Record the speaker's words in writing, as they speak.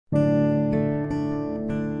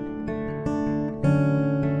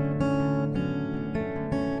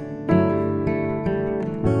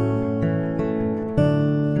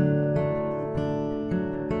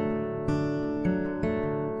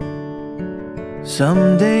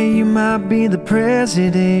Someday you might be the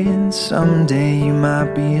president, someday you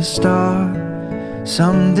might be a star,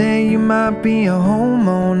 someday you might be a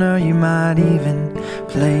homeowner, you might even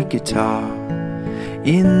play guitar.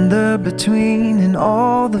 In the between and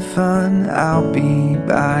all the fun, I'll be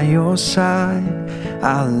by your side.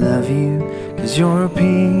 I love you, 'cause you're a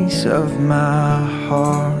piece of my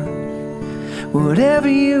heart. Whatever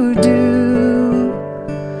you do,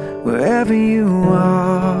 wherever you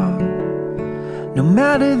are, no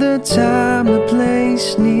matter the time, the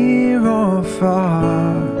place, near or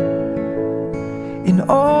far, in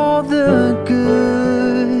all the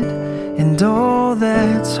good and all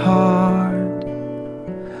that's hard,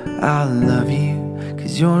 I love you,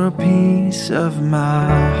 'cause you're a piece of my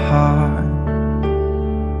heart.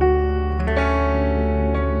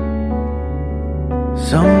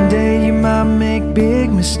 Someday you might make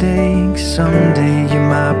big mistakes, someday you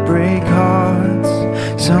might break hearts,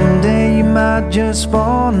 someday you might just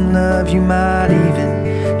fall in love, you might even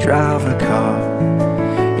drive a car.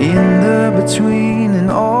 In the between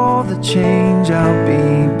and all the change, I'll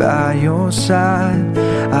be by your side.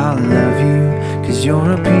 I love you, 'cause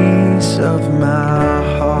you're a piece of my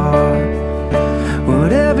heart.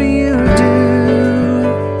 Whatever you do,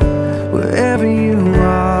 wherever you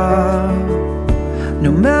are,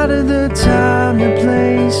 no matter the time, the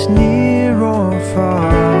place, near or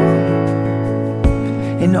far,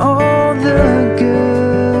 in all the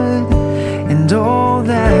good and all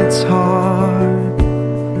that's hard,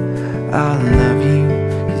 I love you,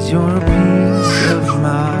 'cause you're a piece of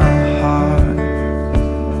my heart.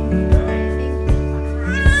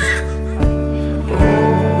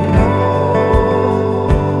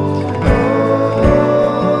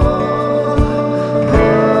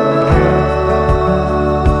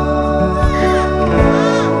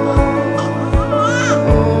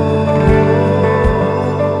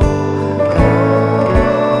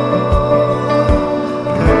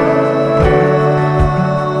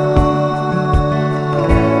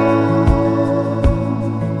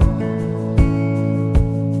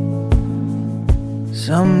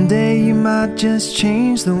 Someday you might just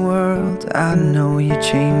change the world, I know you're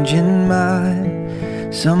changing mine.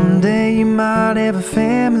 Someday you might have a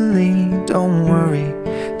family, don't worry,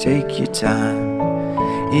 take your time.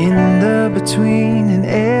 In the between and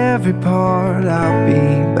every part, I'll be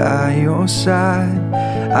by your side.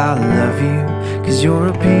 I love you, 'cause you're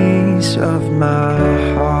a piece of my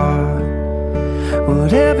heart.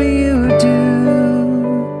 Whatever you do,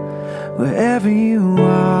 wherever you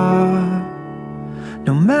are,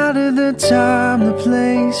 no matter the time, the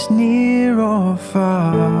place, near or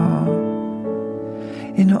far,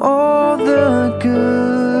 in all the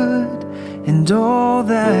good and all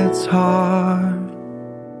that's hard,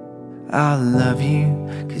 I love you,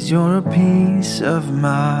 'cause you're a piece of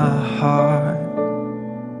my heart.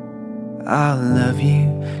 I love you,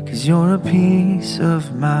 'cause you're a piece of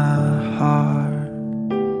my heart.